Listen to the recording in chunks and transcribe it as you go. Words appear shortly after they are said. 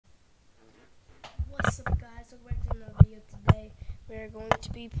What's up, guys? Welcome back to another video. Today we are going to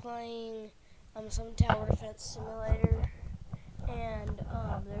be playing some tower defense simulator, and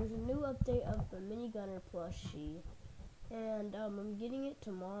there's a new update of the minigunner plushie, and I'm getting it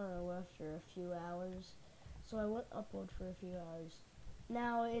tomorrow after a few hours, so I won't upload for a few hours.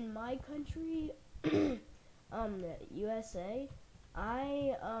 Now in my country, USA,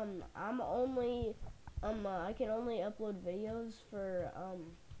 I can only upload videos for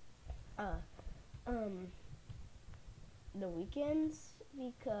the weekends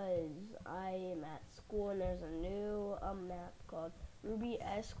because I am at school and there's a new map called Ruby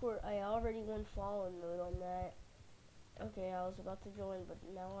Escort. I already won fallen mode on that. Okay, I was about to join, but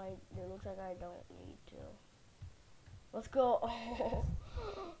now it looks like I don't need to. Let's go.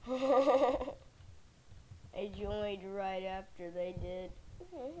 I joined right after they did.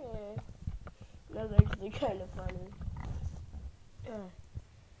 That was actually kind of funny.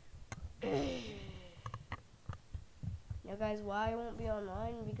 Now guys, why I won't be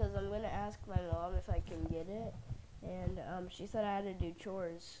online, because I'm going to ask my mom if I can get it, and she said I had to do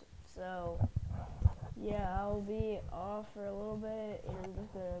chores, so yeah, I'll be off for a little bit, and I'm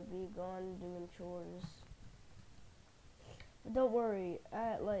just going to be gone doing chores. But don't worry,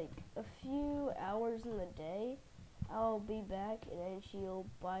 at like a few hours in the day, I'll be back, and then she'll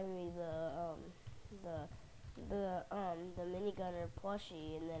buy me the minigunner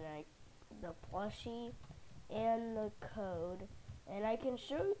plushie, and then the plushie and the code, and I can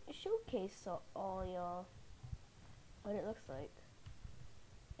showcase all y'all what it looks like.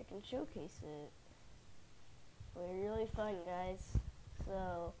 I can showcase it. We're really fun, guys.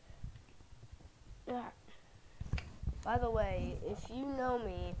 So, by the way, if you know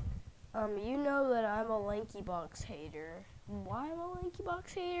me, you know that I'm a Lanky Box hater. Why am I a Lanky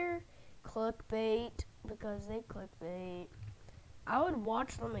Box hater? Clickbait, because they clickbait. I would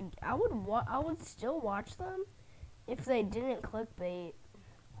watch them. I would still watch them if they didn't clickbait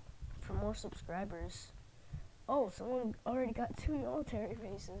for more subscribers. Oh, someone already got 2 military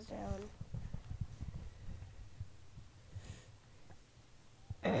bases down.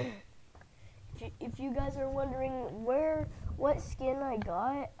 If you guys are wondering what skin I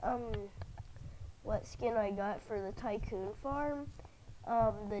got for the Tycoon farm,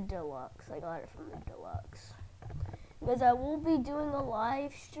 the deluxe. I got it from the deluxe. Because I will be doing a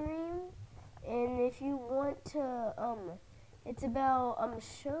live stream, and if you want to, it's about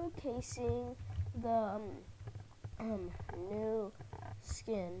showcasing the new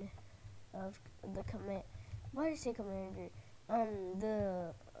skin of the command. Why did I say commander?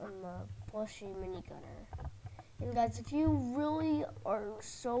 The plushie minigunner. And guys, if you really are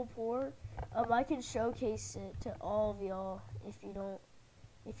so poor, I can showcase it to all of y'all if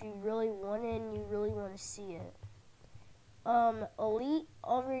you really want it and you really want to see it. Elite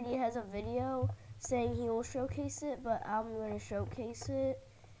already has a video saying he will showcase it, but I'm going to showcase it,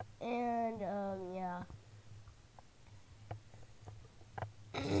 and, yeah.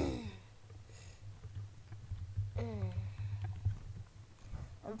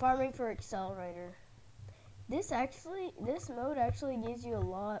 I'm farming for accelerator. This mode actually gives you a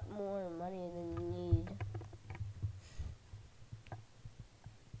lot more money than you need.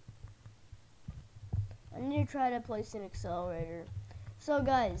 I need to try to place an accelerator. So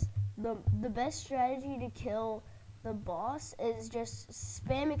guys, the best strategy to kill the boss is just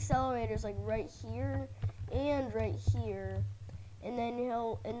spam accelerators like right here and right here, and then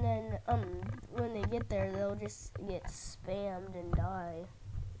when they get there, they'll just get spammed and die.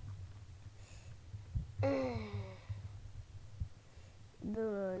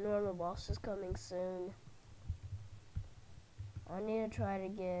 The normal boss is coming soon. I need to try to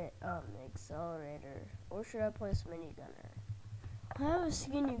get accelerator, or should I place minigunner? I have a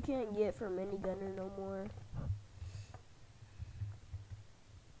skin you can't get for minigunner no more.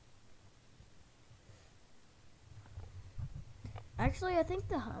 Actually, I think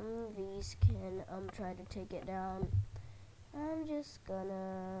the Humvees can try to take it down. I'm just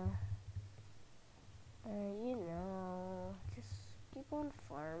gonna, you know, just keep on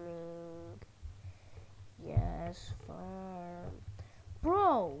farming. Yes, farm.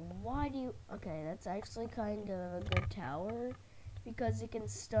 Bro, why do you... Okay, that's actually kind of a good tower, because it can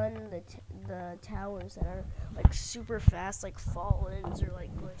stun the towers that are, like, super fast, like fallens, or,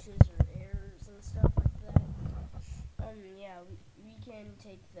 like, glitches, or errors, and stuff like that. Yeah, we can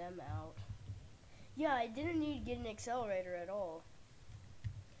take them out. Yeah, I didn't need to get an accelerator at all.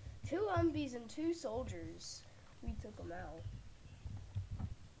 2 Humvees and 2 soldiers. We took them out.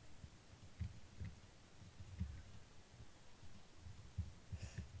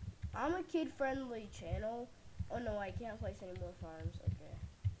 I'm a kid-friendly channel. Oh no, I can't place any more farms. Okay.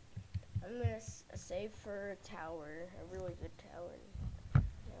 I'm I'm gonna save for a tower, a really good tower. No,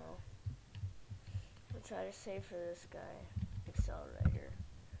 I'll try to save for this guy, accelerator.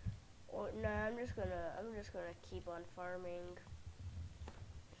 Or no, I'm just gonna keep on farming.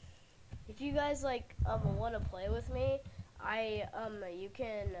 If you guys like want to play with me,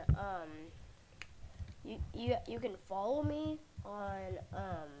 you can follow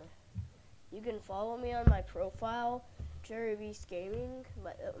me on my profile, Cherry Beast Gaming.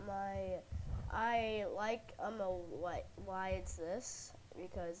 But I like why it's this,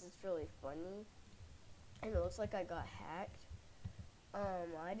 because it's really funny and it looks like I got hacked.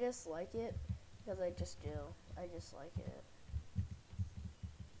 I just like it because I just do. I just like it.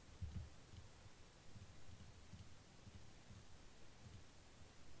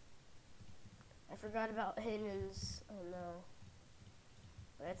 I forgot about Hiddens. Oh no.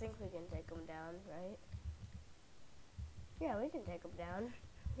 But I think we can take them down, right? Yeah, we can take them down.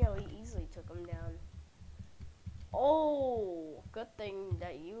 Yeah, we easily took them down. Oh, good thing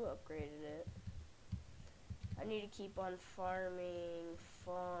that you upgraded it. I need to keep on farming.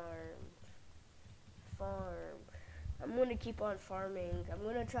 Farm. I'm gonna keep on farming. I'm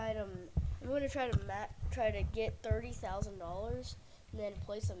gonna try to get $30,000 and then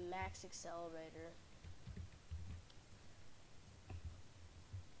place a max accelerator.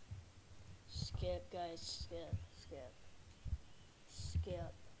 Skip, guys, skip.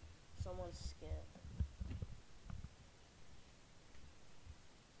 Someone skip.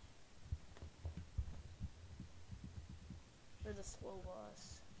 We're the slow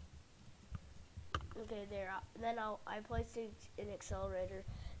boss. Okay, there. Then I place an accelerator.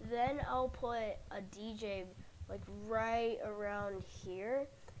 Then I'll put a DJ like right around here,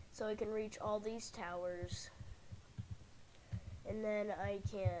 so I can reach all these towers. And then I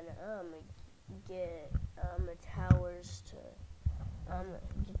can get the towers to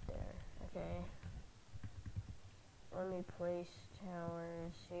get there. Okay. Let me place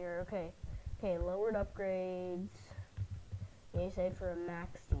towers here. Okay. Okay, lowered upgrades. You save for a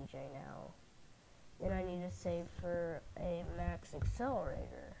max DJ now. Then I need to save for a max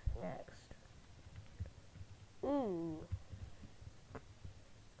accelerator next. Ooh.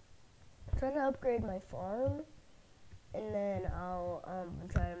 I'm trying to upgrade my farm, and then I'll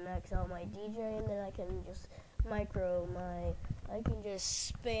try to max out my DJ, and then I can just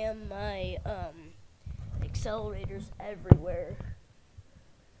spam my accelerators everywhere.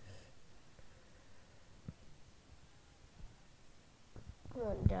 Come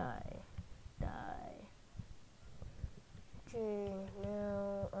on, die. Okay,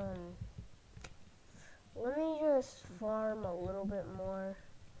 now, let me just farm a little bit more,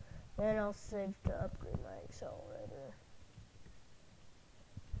 then I'll save to upgrade my accelerator.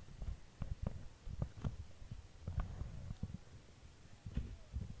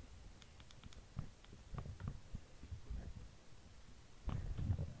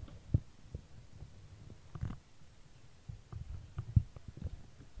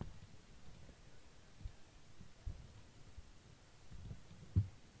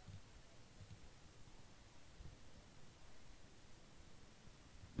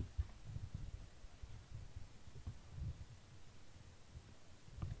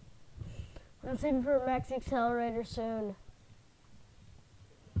 I'm saving for a max accelerator soon.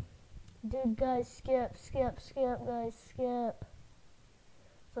 Dude, guys, skip, guys, skip.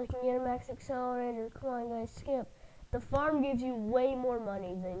 So I can get a max accelerator. Come on, guys, skip. The farm gives you way more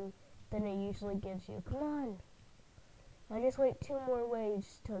money than it usually gives you. Come on. I just wait 2 more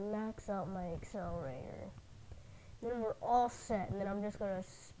waves to max out my accelerator. Then we're all set, and then I'm just gonna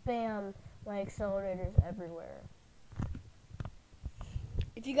spam my accelerators everywhere.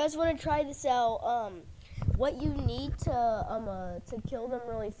 If you guys want to try this out, what you need to kill them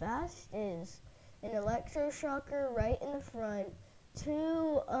really fast is an electroshocker right in the front,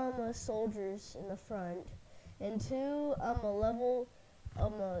 2 soldiers in the front, and 2 level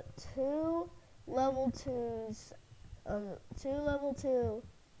 2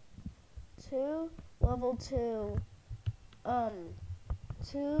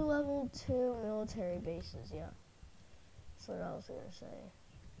 military bases. Yeah, that's what I was gonna say.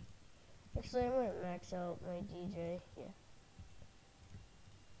 Actually, I'm gonna max out my DJ.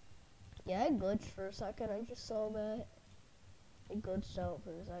 Yeah, I glitched for a second. I just saw that. It glitched out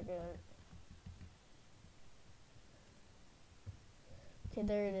for a second. Okay,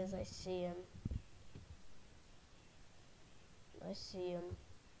 there it is. I see him.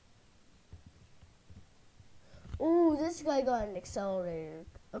 Ooh, this guy got an accelerator.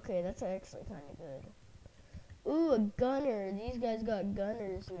 Okay, that's actually kind of good. Ooh, a gunner. These guys got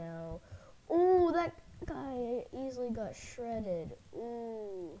gunners now. Ooh, that guy easily got shredded.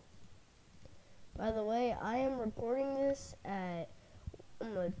 Ooh.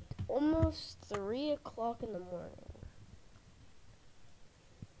 almost 3 o'clock in the morning.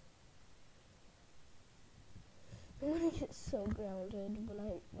 I'm gonna get so grounded when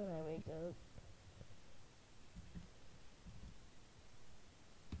I wake up.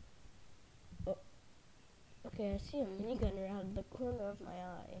 Oh, okay, I see a minigunner out of the corner of my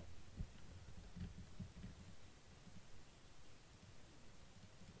eye.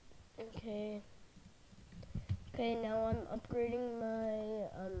 Okay. Okay, now I'm upgrading my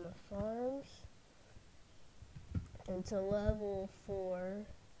farms into level 4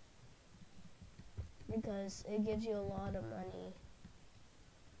 because it gives you a lot of money.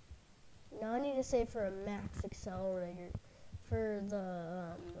 Now I need to save for a max accelerator for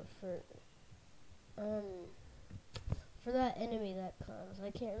the for that enemy that comes.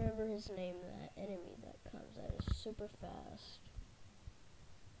 I can't remember his name. That enemy that comes that is super fast.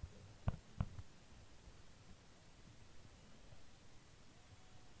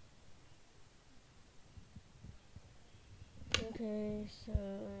 Okay, so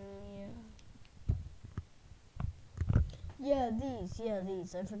yeah, these.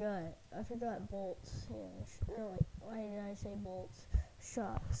 I forgot bolts. Yeah, no, wait, why did I say bolts?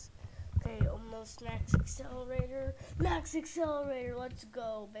 Shocks. Okay, almost max accelerator. Max accelerator, let's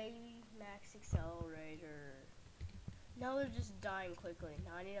go, baby. Max accelerator. Now they're just dying quickly.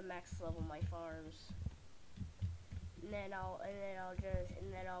 Now I need to max level my farms. And then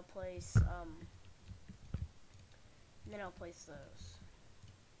I'll place those.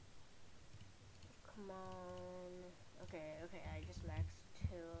 Come on. Okay, I just maxed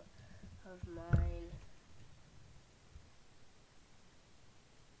 2 of mine.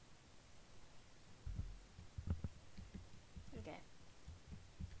 Okay.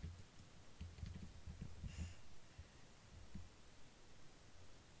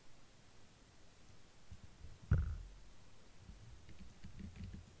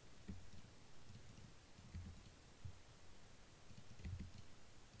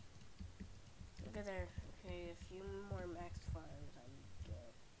 Look at there. Okay, a few more max farms I need to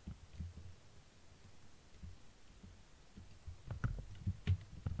get.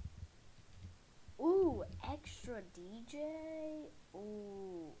 Ooh, extra DJ?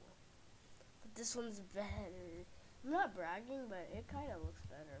 Ooh. But this one's better. I'm not bragging, but it kind of looks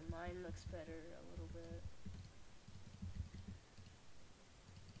better. Mine looks better a little bit.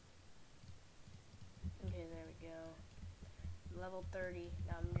 Okay, there we go. Level 30.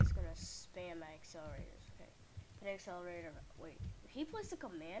 Now I'm just gonna spam my accelerators. Okay. Put an accelerator. Wait, he placed a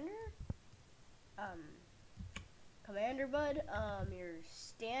commander? Commander bud, you're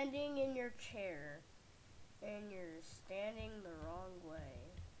standing in your chair and you're standing the wrong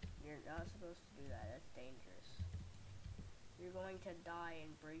way. You're not supposed to do that. That's dangerous. You're going to die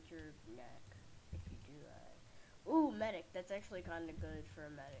and break your neck if you do that. Ooh, medic. That's actually kind of good for a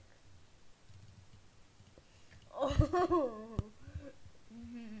medic. Oh.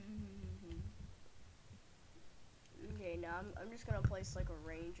 Okay, now I'm just gonna place like a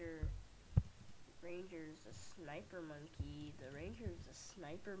ranger. Ranger's a sniper monkey. The ranger's a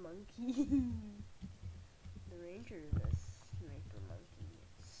sniper monkey. The ranger's a sniper monkey.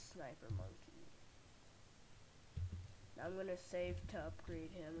 Sniper monkey. Now I'm gonna save to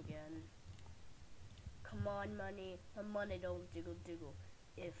upgrade him again. Come on, money. My money don't jiggle jiggle.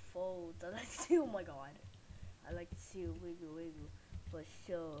 It folds. I like to see. Oh my god. I like to see a wiggle wiggle. For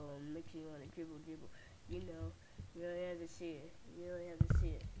sure, makes you wanna dribble dribble. You know, you really have to see it. You really have to see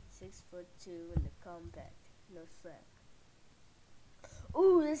it. 6'2" in the compact, no slack.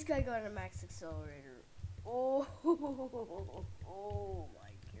 Ooh, this guy got a max accelerator. Oh, oh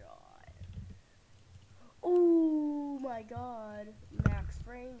my god. Oh my god, Max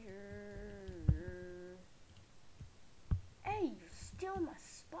Ranger. Hey, you're still in my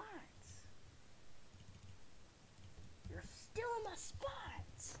spots. You're still in my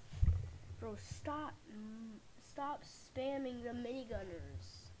spots. Bro, stop spamming the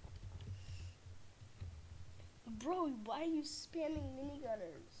minigunners. Bro, why are you spamming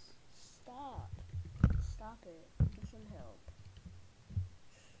minigunners? Stop it. Get some help.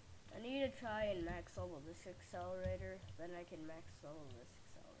 I need to try and max level this accelerator, then I can max level this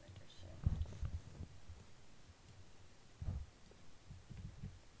accelerator soon.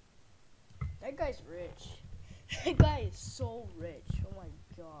 That guy's rich. That guy is so rich. Oh my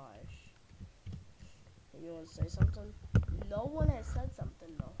gosh. Hey, you want to say something? No one has said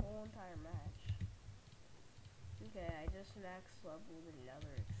something the whole entire match. Okay, I just max leveled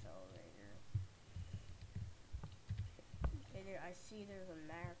another accelerator. Okay, there, I see there's a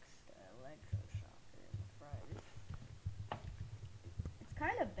maxed electroshocker in the front. It's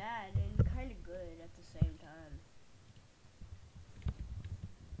kind of bad and kind of good at the same time.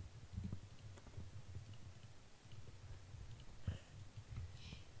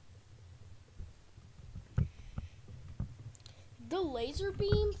 laser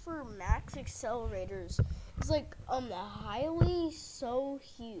beam for max accelerators is like highly so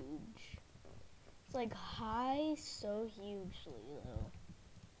huge. It's like high so hugely though.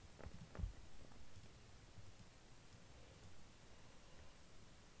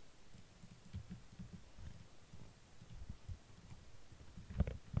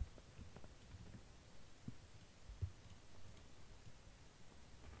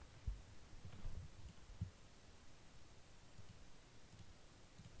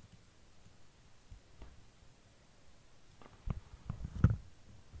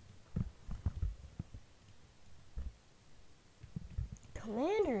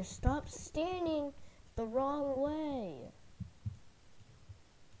 Commander, stop standing the wrong way.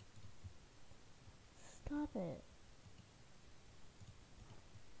 Stop it.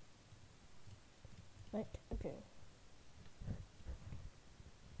 What? Okay.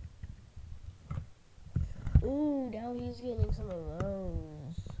 Ooh, now he's getting some of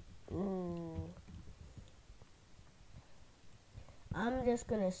those. Ooh. I'm just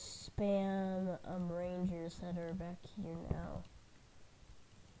gonna spam rangers that are back here now.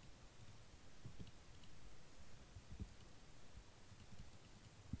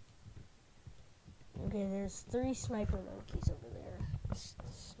 Okay, there's 3 sniper monkeys over there.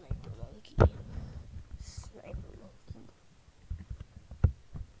 Sniper monkey. Sniper monkey.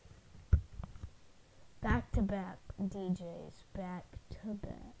 Back to back DJs. Back to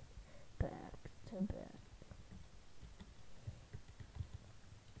back. Back to back.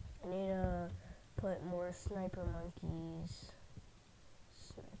 I need to put more sniper monkeys.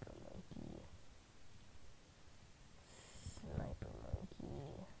 Sniper monkey. Sniper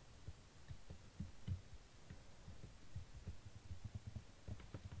monkey.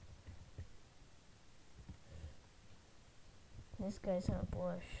 This guy's in a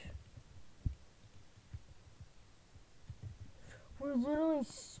bush. We're literally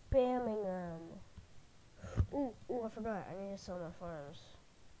spamming them. Ooh, I forgot. I need to sell my farms.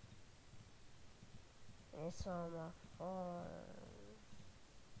 I need to sell my farms.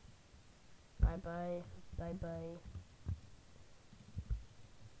 Bye-bye. Bye-bye.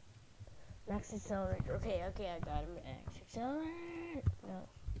 Max accelerator. Okay, I got him. Max accelerator. No.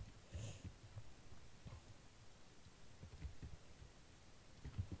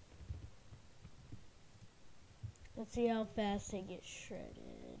 Let's see how fast they get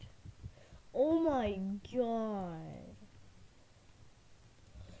shredded. Oh my god.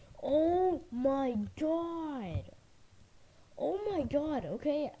 Oh my god. Oh my god.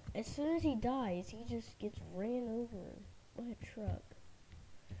 Okay, as soon as he dies, he just gets ran over by a truck.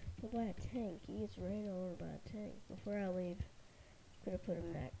 Or by a tank. He gets ran over by a tank. Before I leave, I'm gonna put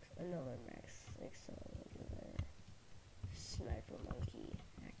another max accelerator there. Sniper monkey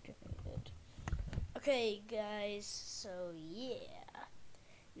activated. Okay, guys, so yeah.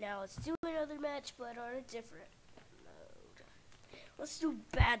 Now let's do another match, but on a different mode. Let's do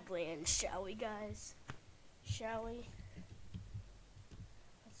Badlands, shall we, guys? Shall we?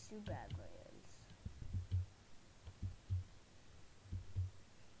 Let's do Badlands.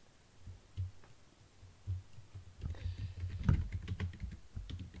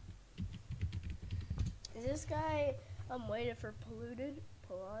 Is this guy, I'm waiting for polluted?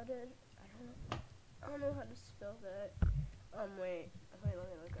 I don't know how to spell that. Wait, let me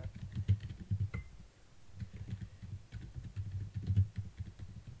look up.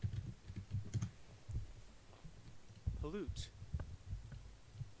 Pollute.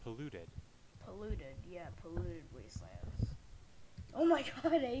 Polluted. Polluted, yeah, polluted wastelands. Oh my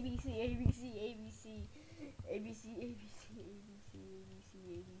god, ABC, ABC, ABC, ABC, ABC, ABC, ABC, ABC,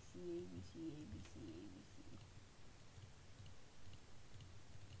 ABC, ABC, ABC.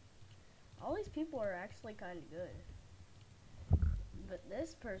 All these people are actually kind of good. But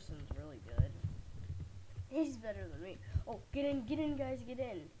this person's really good. He's better than me. Oh, get in, guys, get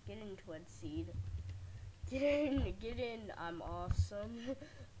in. Get in, Twed Seed. Get in, I'm awesome.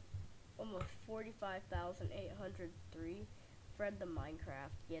 Almost 45,803. Fred the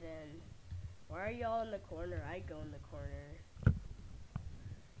Minecraft, get in. Why are y'all in the corner? I go in the corner.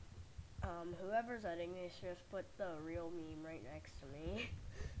 Whoever's editing this, just put the real meme right next to me.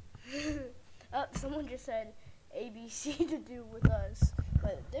 Someone just said ABC to do with us.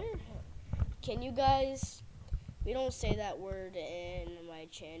 But can you guys, we don't say that word in my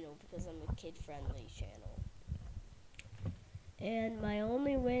channel because I'm a kid-friendly channel. And my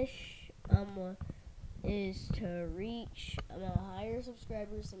only wish, is to reach higher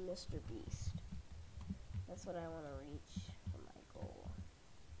subscribers than Mr. Beast. That's what I want to reach for my goal.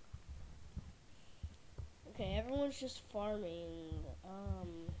 Okay, everyone's just farming.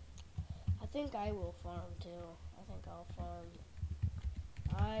 I think I will farm too. I think I'll farm.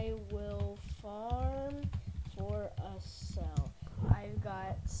 I will farm for a cell. I've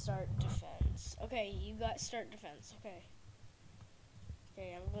got start defense. Okay, you got start defense. Okay.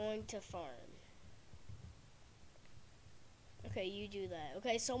 Okay, I'm going to farm. Okay, you do that.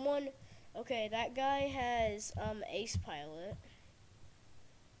 Okay, okay, that guy has ace pilot.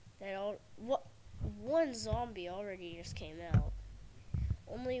 One zombie already just came out.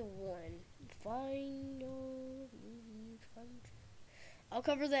 Only one. Final. I'll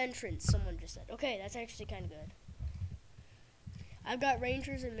cover the entrance, someone just said. Okay, that's actually kind of good. I've got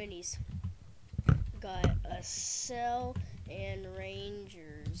rangers and minis. Got a cell and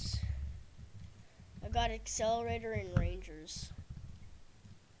rangers. I've got accelerator and rangers.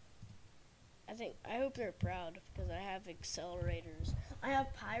 I hope they're proud because I have accelerators. I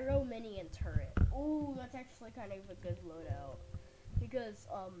have pyro, mini, and turret. Ooh, that's actually kind of a good loadout. Because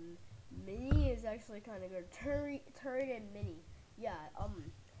mini is actually kind of good. Turret and mini. Yeah,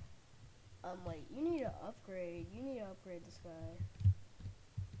 wait, you need to upgrade. You need to upgrade this guy.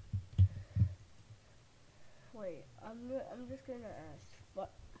 Wait, I'm just gonna ask.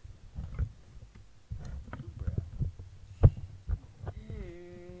 What?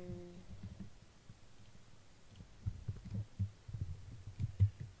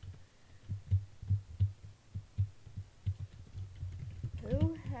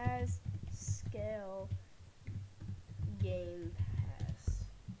 Who has scale game pass?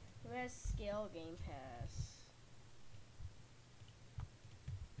 Who has scale game pass?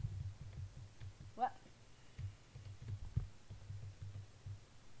 What?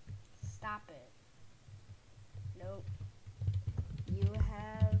 Stop it. Nope. You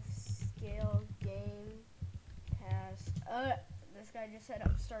have scale game pass. This guy just said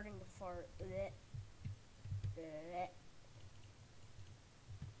I'm starting to fart. Blech. Blech.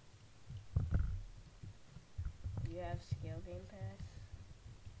 You have scale game pass?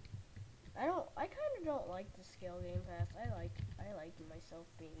 I kind of don't like the scale game pass. I like myself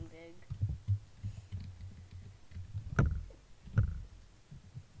being big.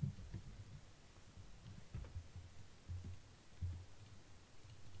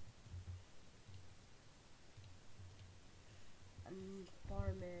 I'm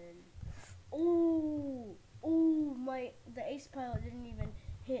farming. Ooh, the ace pilot didn't even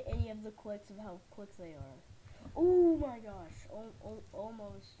hit any of the clicks of how quick they are. Oh my gosh,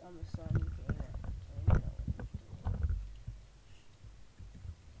 almost on the sun came out.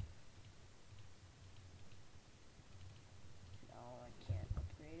 No, I can't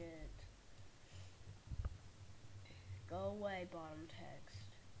upgrade it. Go away, bottom text.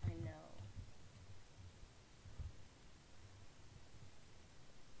 I know.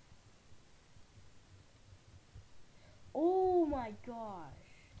 Oh my gosh.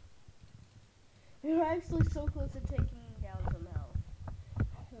 You're actually so close to taking down some health.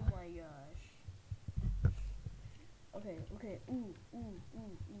 Oh my gosh. Okay. Ooh.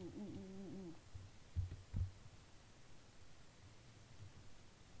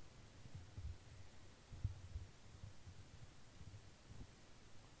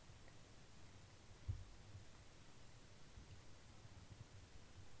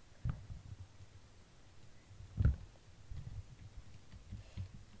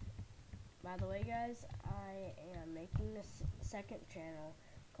 By the way, guys, I am making this second channel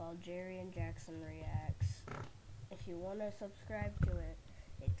called Jerry and Jackson Reacts. If you want to subscribe to it,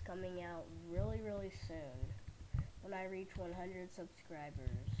 it's coming out really, really soon. When I reach 100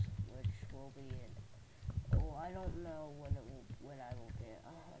 subscribers, which will be I don't know when I will get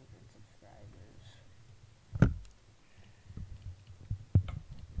 100 subscribers.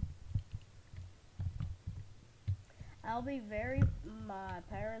 My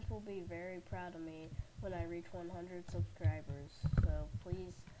parents will be very proud of me when I reach 100 subscribers. So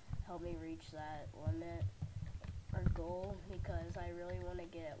please help me reach that limit or goal because I really want to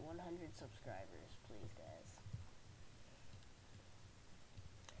get 100 subscribers. Please, guys.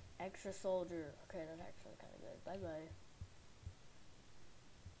 Extra soldier. Okay, that's actually kind of good. Bye-bye.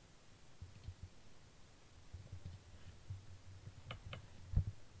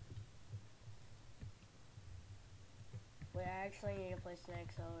 Wait, I actually need to place an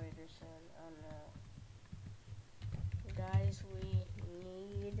accelerator soon. Oh no. Guys, we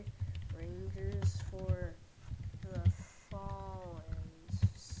need rangers for the Fallens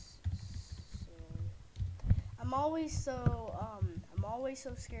soon. I'm always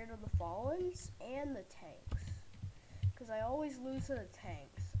so scared of the Fallens and the tanks. Because I always lose to the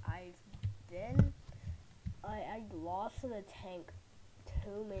tanks. I lost to the tank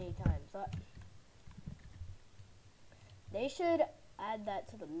too many times. They should add that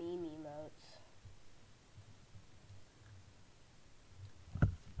to the meme emotes.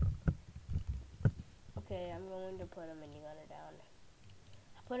 Okay, I'm going to put a minigunner down.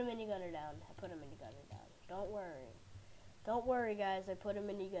 I put a minigunner down. I put a minigunner down. Don't worry. Don't worry, guys. I put a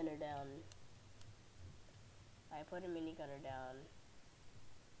minigunner down. I put a minigunner down.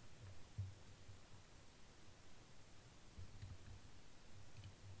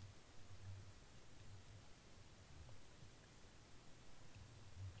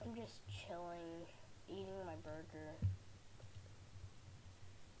 I'm just chilling, eating my burger.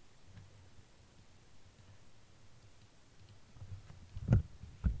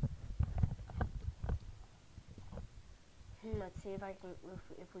 Let's see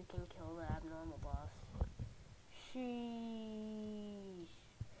if we can kill the abnormal boss. Sheesh.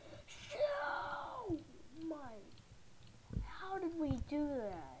 Show! How did we do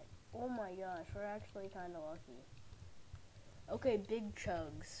that? Oh my gosh, we're actually kind of lucky. Okay, big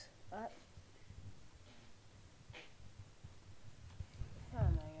chugs. Oh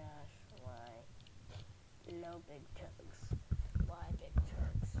my gosh, why? No big chugs. Why big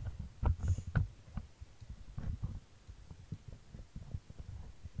chugs?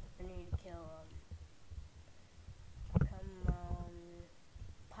 I need to kill him. Come on.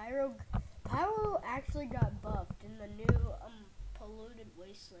 Pyro actually got buffed in the new Polluted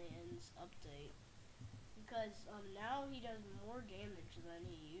Wastelands update. Because now he does more damage than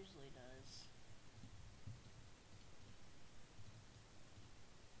he usually does.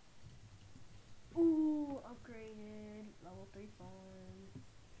 Ooh, upgraded. Level 3 farm.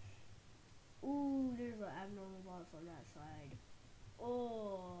 Ooh, there's an abnormal boss on that side.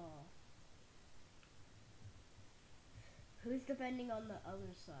 Oh. Who's defending on the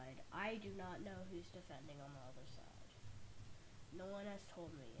other side? I do not know who's defending on the other side. No one has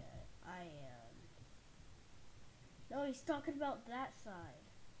told me yet. I am. No, he's talking about that side.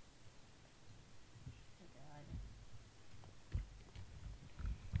 Oh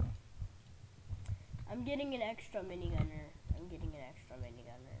God. I'm getting an extra minigunner.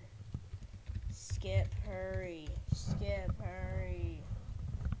 Skip, hurry. Skip, hurry.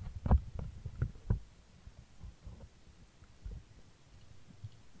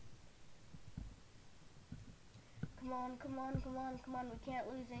 Come on. We can't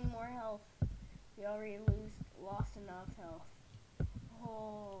lose any more health. We already lost enough health.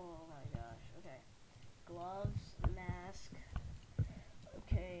 Oh my gosh. Okay. Gloves, mask.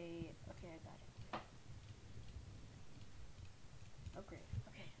 Okay, I got it. Upgrade.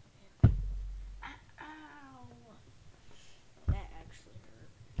 Okay. Ow! That actually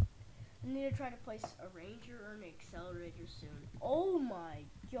hurt. I need to try to place a ranger or an accelerator soon. Oh my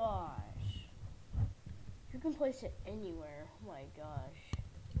gosh. You can place it anywhere. Oh my gosh.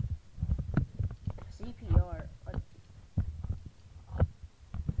 CPR.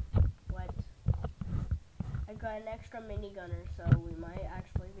 What? I got an extra minigunner, so we might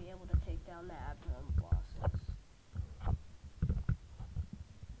actually be able to take down the abnormal bosses.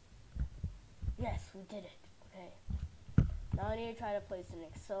 Yes, we did it. Okay. Now I need to try to place an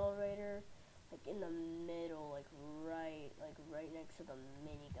accelerator, like in the middle, like right next to the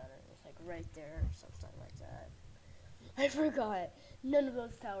minigunners, like right there, or something like that. I forgot. None of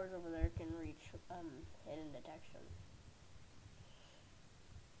those towers over there can reach hidden detection.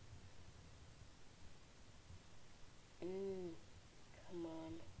 Come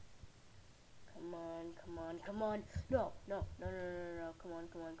on. No. Come on.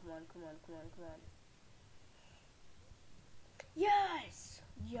 Yes!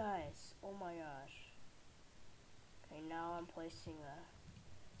 Oh my gosh. Okay, now I'm placing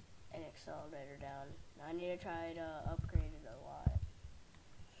an accelerator down. I need to try to upgrade it a lot.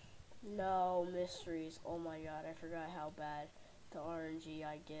 No mysteries. Oh my god, I forgot how bad the RNG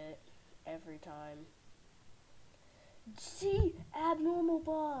I get every time. See? Abnormal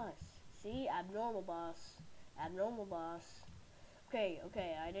boss. Okay,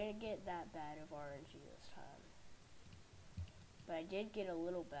 I didn't get that bad of RNG this time. But I did get a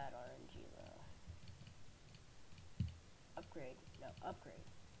little bad RNG though. Upgrade.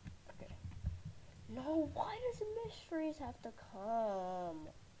 Okay. No, why does the mysteries have to come?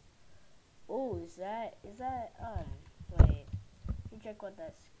 Oh, is that, wait. Let me check what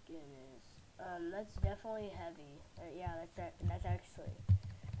that skin is. That's definitely heavy. Yeah, that's actually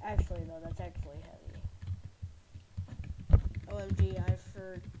heavy. OMG, I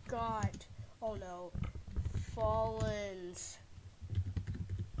forgot. Oh no. Fallens.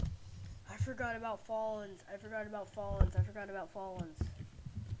 I forgot about Fallens.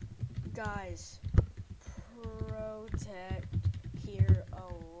 Guys, protect here a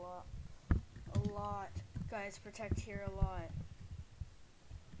lot. Guys, protect here a lot.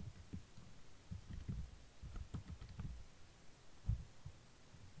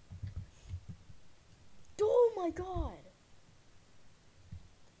 god!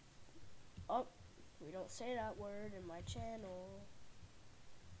 Oh, we don't say that word in my channel.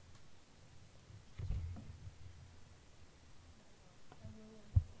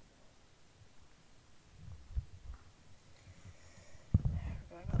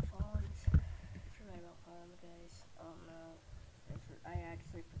 Forgot about Fawns. Forgot about Fawns, guys. Oh no. I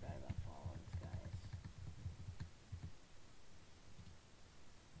actually forgot about Fawns, guys.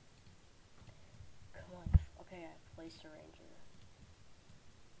 Come on. Okay, I placed a ranger.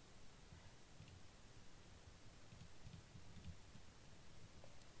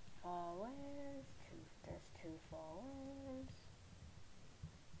 Fallens. There's two Fallens.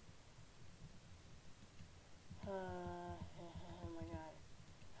 Oh my god.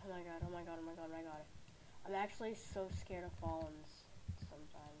 Oh my god, oh my god, oh my god, oh my god. I'm actually so scared of Fallens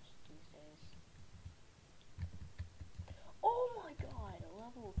sometimes these days. Oh my god,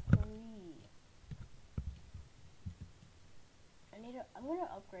 level 3. I'm gonna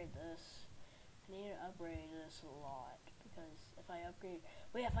upgrade this. I need to upgrade this a lot because if I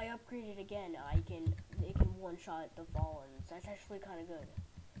upgrade it again, it can one-shot the Fallens. That's actually kind of good.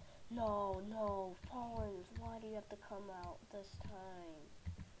 No, Fallens, why do you have to come out this time?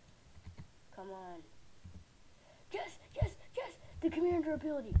 Come on. Yes, the commander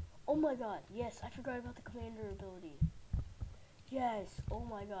ability. Oh my god, yes, I forgot about the commander ability. Yes, oh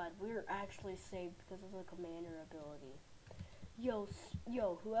my god, we're actually saved because of the commander ability. Yo,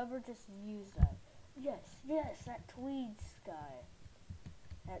 whoever just used that. Yes, that Tweeds guy.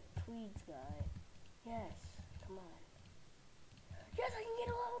 Yes, come on. Yes, I can get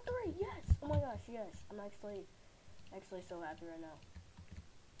a level 3, yes! Oh my gosh, yes. I'm actually so happy right now.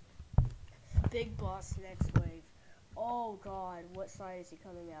 Big boss next wave. Oh god, what side is he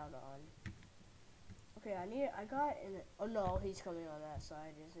coming out on? Okay, oh no, he's coming on that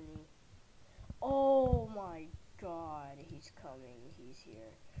side, isn't he? Oh my god, he's coming, he's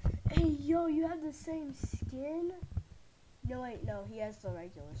here. Hey, yo, you have the same skin? No, wait, no, he has the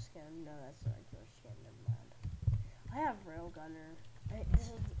regular skin. No, that's the regular skin, never mind. I have Railgunner.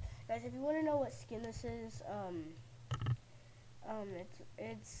 Guys, if you want to know what skin this is,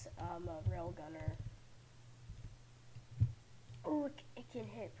 it's a Railgunner. Oh, it can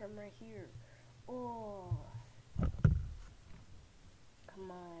hit from right here. Oh.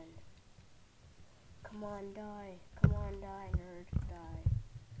 Come on, die. Come on, die, nerd. Die.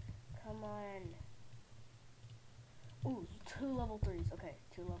 Come on. Ooh, 2 level 3s. Okay,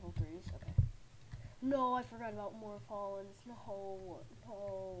 2 level 3s. Okay. No, I forgot about more Fallens. No.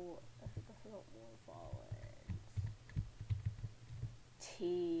 I forgot about more Fallens.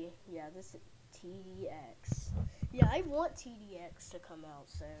 Yeah, this is TDX. Yeah, I want TDX to come out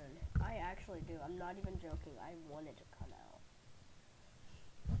soon. I actually do. I'm not even joking. I want it to come out.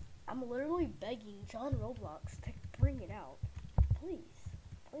 I'm literally begging John Roblox to bring it out. Please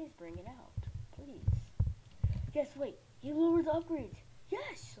bring it out. Please. Yes, wait. You lowered the upgrades.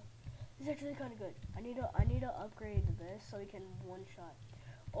 Yes. It's actually kind of good. I need to upgrade this so we can one shot.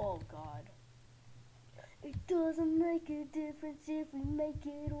 Oh god. It doesn't make a difference if we make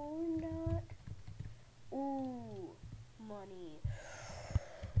it or not. Ooh, money.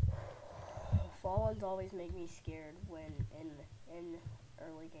 Fallens always make me scared when in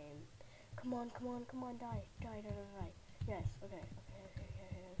early game. Come on, die. Yes, okay.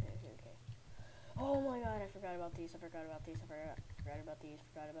 Oh my god, I forgot about these.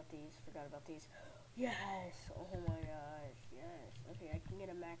 Yes, oh my gosh, yes. Okay, I can get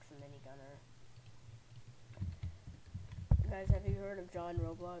a max minigunner. Guys, have you heard of John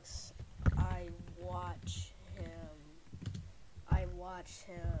Roblox? I watch him.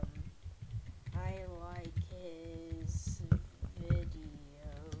 I like his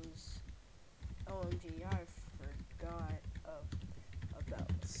videos. OMG, I forgot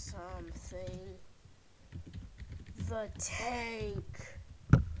about something. The tank.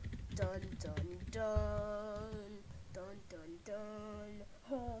 Dun dun dun. Dun dun dun.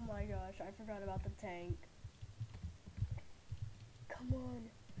 Oh my gosh, I forgot about the tank. Come on.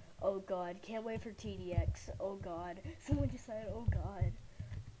 Oh god, can't wait for TDX. Oh god. Someone just said, oh god.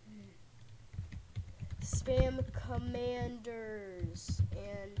 Spam commanders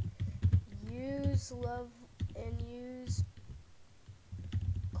and use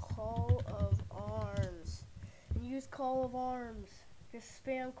call of arms. And use call of arms. Just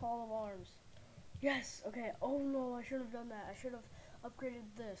spam call of arms. Yes, okay. Oh no, I should have done that. I should have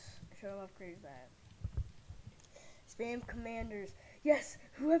upgraded this. I should have upgraded that. Spam commanders. Yes,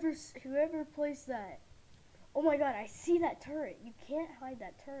 whoever placed that. Oh my god, I see that turret. You can't hide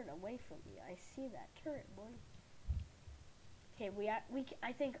that turret away from me. I see that turret, boy. Okay,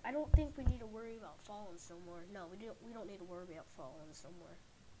 I don't think we need to worry about fallings no more. No, we don't need to worry about fallings no more.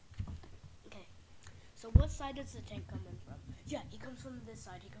 Okay. So what side does the tank come in from? Yeah, he comes from this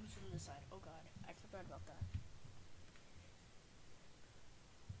side. He comes from this side. Oh god, I forgot about that.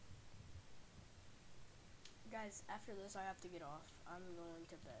 Guys, after this I have to get off. I'm going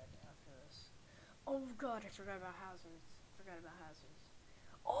to bed after this. Oh god, I forgot about hazards.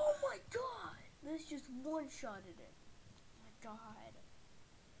 Oh my god! This just one-shotted it. Oh my god.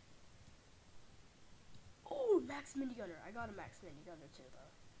 Oh, max minigunner. I got a max minigunner too,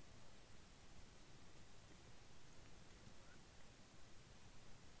 though.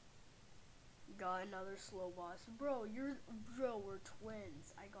 Got another slow boss. Bro, we're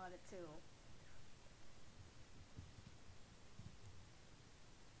twins. I got it too.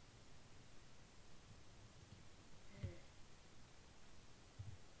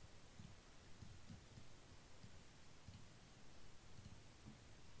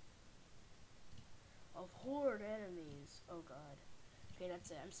 Of horde enemies. Oh god. Okay, that's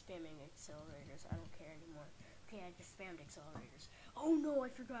it. I'm spamming accelerators. I don't care anymore. Okay, I just spammed accelerators. Oh no, I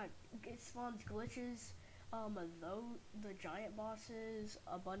forgot. It spawns glitches. The giant bosses,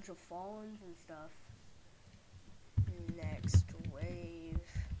 a bunch of fallens and stuff. Next wave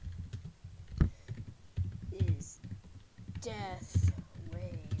is death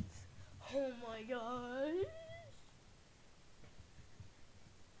wave. Oh my god.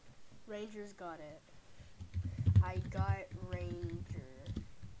 Rangers got it. I got Ranger.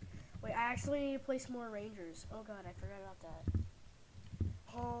 Wait, I actually need to place more Rangers. Oh god, I forgot about that.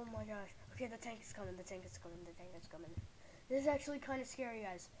 Oh my gosh. Okay, the tank is coming. This is actually kind of scary,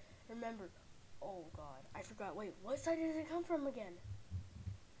 guys. Remember. Oh god, I forgot. Wait, what side did it come from again?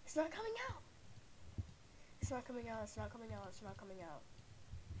 It's not coming out. It's not coming out.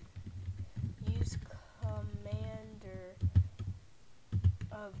 Use commander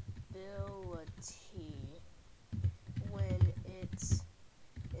ability when it's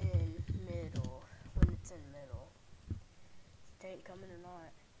in middle. The tank coming or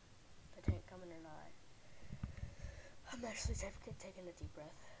not? I'm actually taking a deep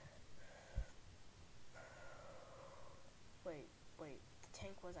breath. Wait, the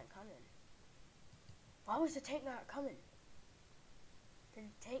tank wasn't coming. Why was the tank not coming? Did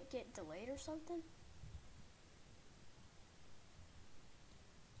the tank get delayed or something?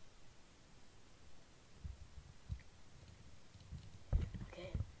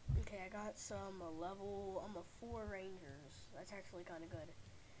 Okay, I got some level, I'm a 4 Rangers. That's actually kind of good.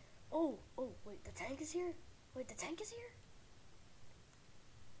 Oh, wait, the tank is here?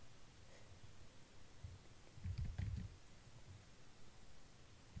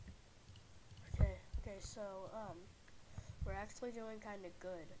 Okay, so, we're actually doing kind of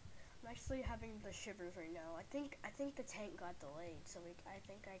good. I'm actually having the shivers right now. I think the tank got delayed, so I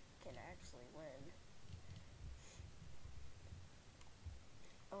think I can actually win.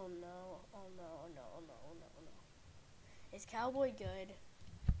 Oh no. Is Cowboy good?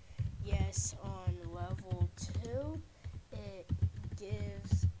 Yes, on level 2, it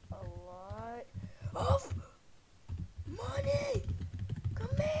gives a lot of money!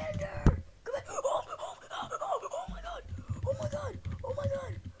 Commander!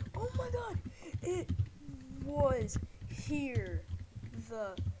 Oh my god! It was here.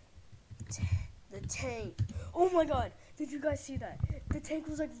 The tank. Oh my god! Did you guys see that? The tank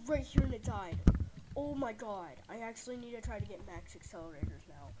was like right here and it died. Oh my god. I actually need to try to get max accelerators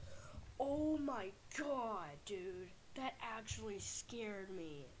now. Oh my god, dude. That actually scared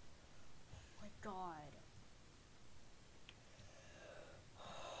me. Oh my god.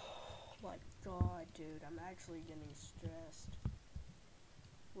 Oh my god, dude. I'm actually getting stressed.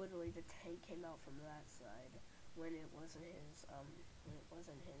 Literally, the tank came out from that side when it wasn't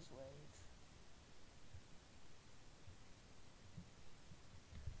his wave.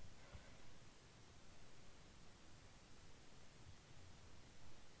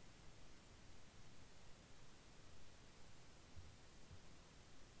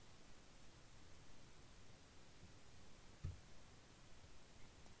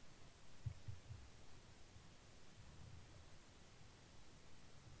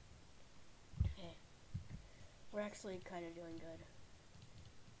 We're actually kind of doing good.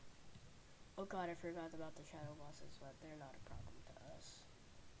 Oh god, I forgot about the shadow bosses, but they're not a problem to us.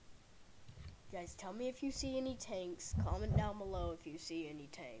 Guys, tell me if you see any tanks. Comment down below if you see any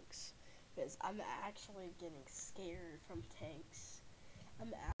tanks. Because I'm actually getting scared from tanks.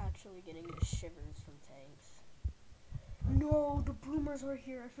 I'm actually getting the shivers from tanks. No, the boomers are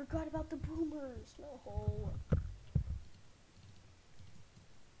here. I forgot about the boomers. No.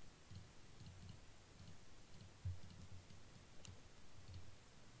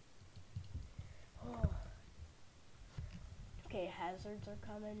 hazards are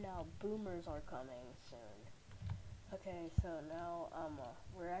coming, now boomers are coming soon. Okay, so now,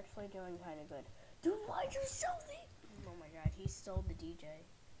 we're actually doing kind of good. Dude, why'd you sell the... Oh my god, he stole the DJ.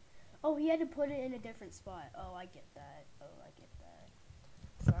 Oh, he had to put it in a different spot. Oh, I get that. Oh, I get that.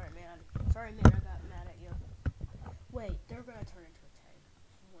 Sorry, man. Sorry, man, I got mad at you. Wait, they're gonna turn into a tank.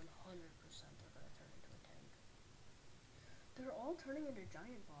 100% they're gonna turn into a tank. They're all turning into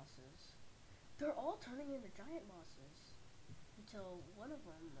giant bosses. They're all turning into giant bosses. Until one of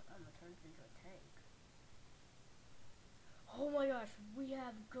them turns into a tank. Oh my gosh, we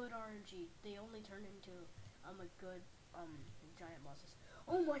have good RNG. They only turn into a good giant bosses.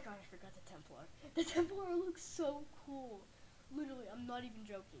 Oh my god, I forgot the Templar. The Templar looks so cool. Literally, I'm not even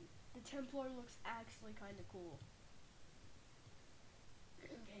joking. The Templar looks actually kind of cool.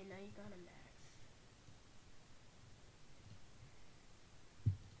 Okay, now you got a max.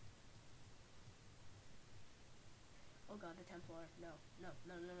 Oh god, the Templar. No, no,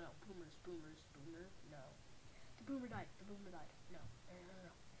 no, no, no. Boomers, boomers, boomer. No. The boomer died. The boomer died. No, no, no, no,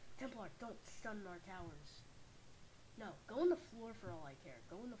 no. Templar, don't stun our towers. No, go on the floor for all I care.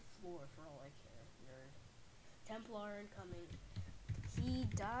 Go on the floor for all I care, nerd. Templar incoming. He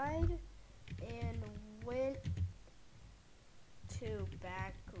died and went to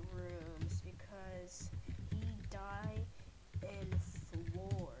back rooms because he died in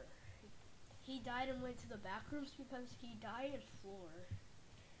floor. He died and went to the back rooms because he died in floor.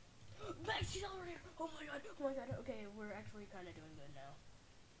 Max accelerator! Oh my god, oh my god. Okay, we're actually kind of doing good now.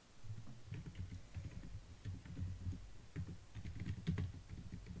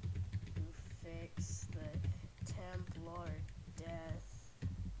 Fix the Templar death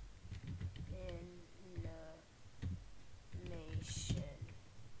animation.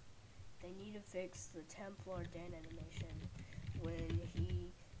 They need to fix the Templar death animation when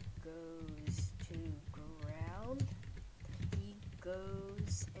he goes to ground. He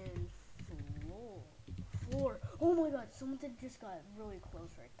goes in floor. Oh my god, someone just got really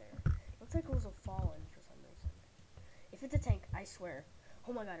close right there. Looks like it was a fallen for some reason. If it's a tank, I swear.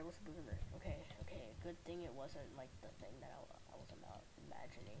 Oh my god, it was a boomer. Okay, good thing it wasn't like the thing that I was about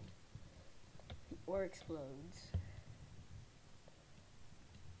imagining. Or explodes.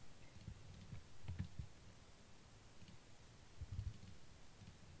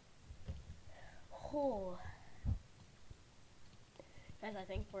 Oh. Guys, I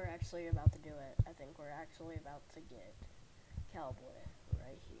think we're actually about to do it. I think we're actually about to get Cowboy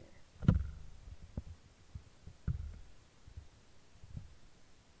right here.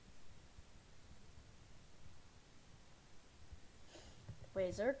 Wait,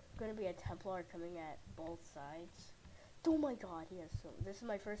 is there going to be a Templar coming at both sides? Oh my god, he has this is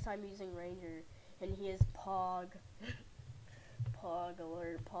my first time using Ranger, and he is Pog. Pog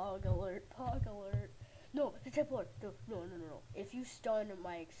alert, Pog alert, Pog alert. No, the Templar. No. If you stun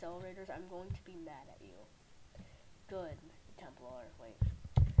my accelerators, I'm going to be mad at you. Good, Templar. Wait.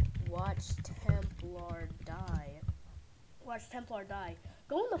 Watch Templar die. Watch Templar die.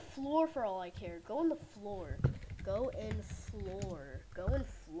 Go on the floor for all I care. Go on the floor. Go in floor. Go in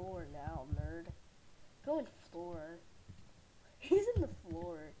floor now, nerd. Go in floor. He's in the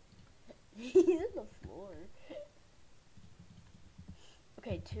floor. He's in the floor.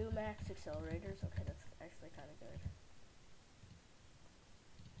 Okay, 2 max accelerators. Okay, that's actually kind of good.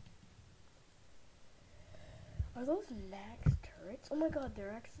 Are those max turrets? Oh my god, they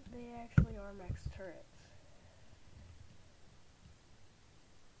actually are max turrets.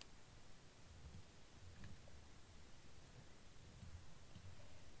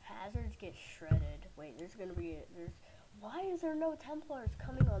 Hazards get shredded. Wait, why is there no Templars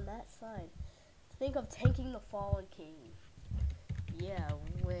coming on that side? Think of tanking the Fallen King. Yeah,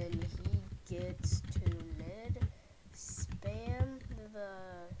 when he gets to mid, spam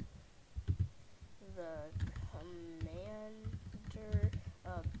the commander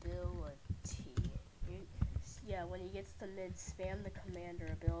ability. Yeah, when he gets to mid, spam the commander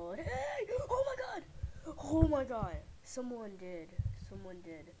ability. Hey! Oh my god! Oh my god! Someone did.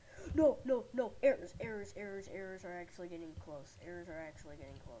 No. Errors are actually getting close.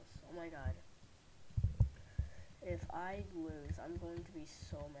 Oh my god. If I lose, I'm going to be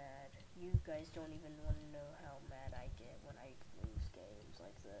so mad. You guys don't even want to know how mad I get when I lose games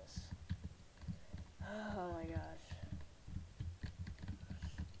like this. Oh my gosh.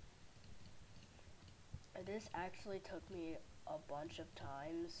 This actually took me a bunch of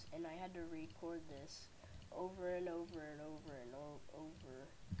times, and I had to record this over and over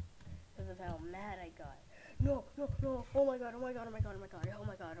because of how mad I got. No. Oh my god.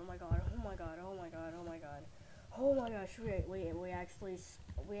 Oh my gosh. We actually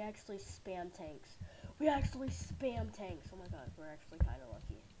spam tanks. We actually spam tanks. Oh my god, we're actually kind of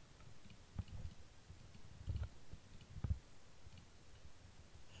lucky.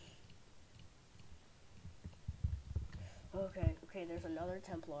 Okay, there's another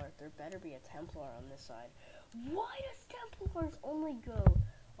Templar. There better be a Templar on this side. Why does Templars only go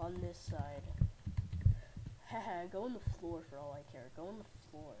on this side? Haha, go on the floor for all I care. Go on the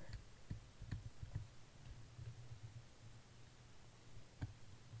floor.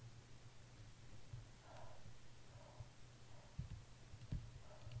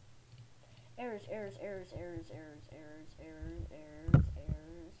 Errors.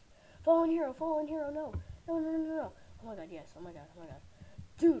 Fallen hero, no. No. Oh my god, yes, oh my god.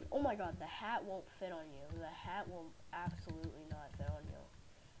 Dude, oh my god, the hat won't fit on you. The hat will absolutely not fit on you.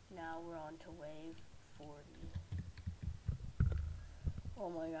 Now we're on to wave 40. Oh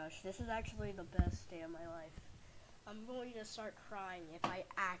my gosh, this is actually the best day of my life. I'm going to start crying if I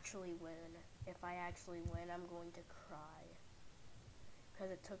actually win. If I actually win, I'm going to cry.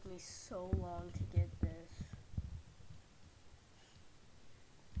 Because it took me so long to get this.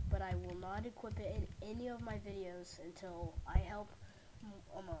 But I will not equip it in any of my videos until I help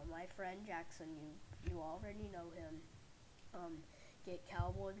my friend Jackson, you already know him, get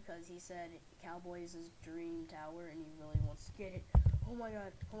Cowboy, because he said Cowboy is his dream tower and he really wants to get it. Oh my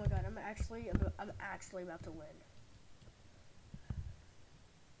god, I'm actually about to win.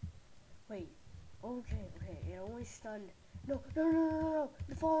 Wait, okay, it only stunned. No,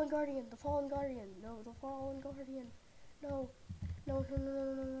 the Fallen Guardian, no, the Fallen Guardian, no.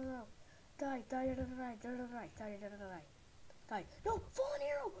 Die. No, Fallen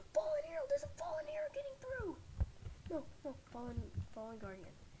Hero, there's a Fallen Hero getting through. No, Fallen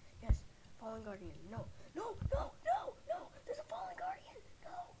Guardian. Yes, Fallen Guardian. No, there's a Fallen Guardian.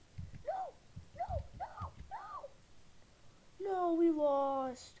 No, we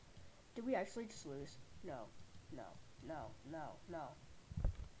lost. Did we actually just lose? No.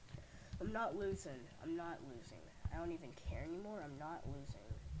 I'm not losing. I don't even care anymore. I'm not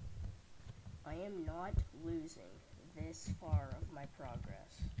losing. I am not losing this far of my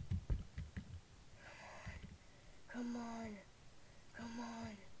progress. Come on.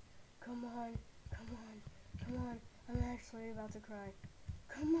 I'm actually about to cry.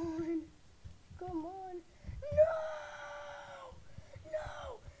 Come on.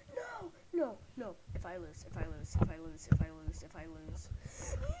 No. If I lose.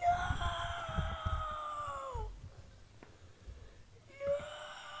 No!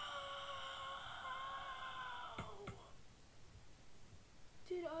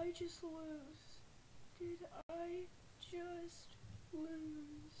 Did I just lose? Did I just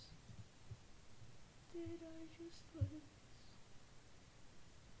lose? Did I just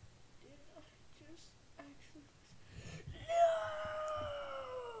actually lose? No!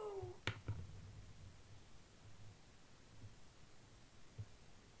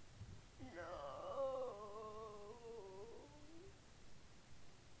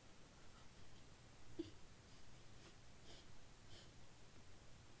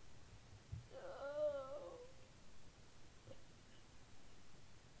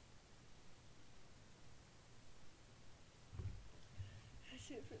 That's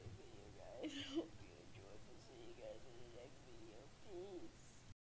it for the video, guys.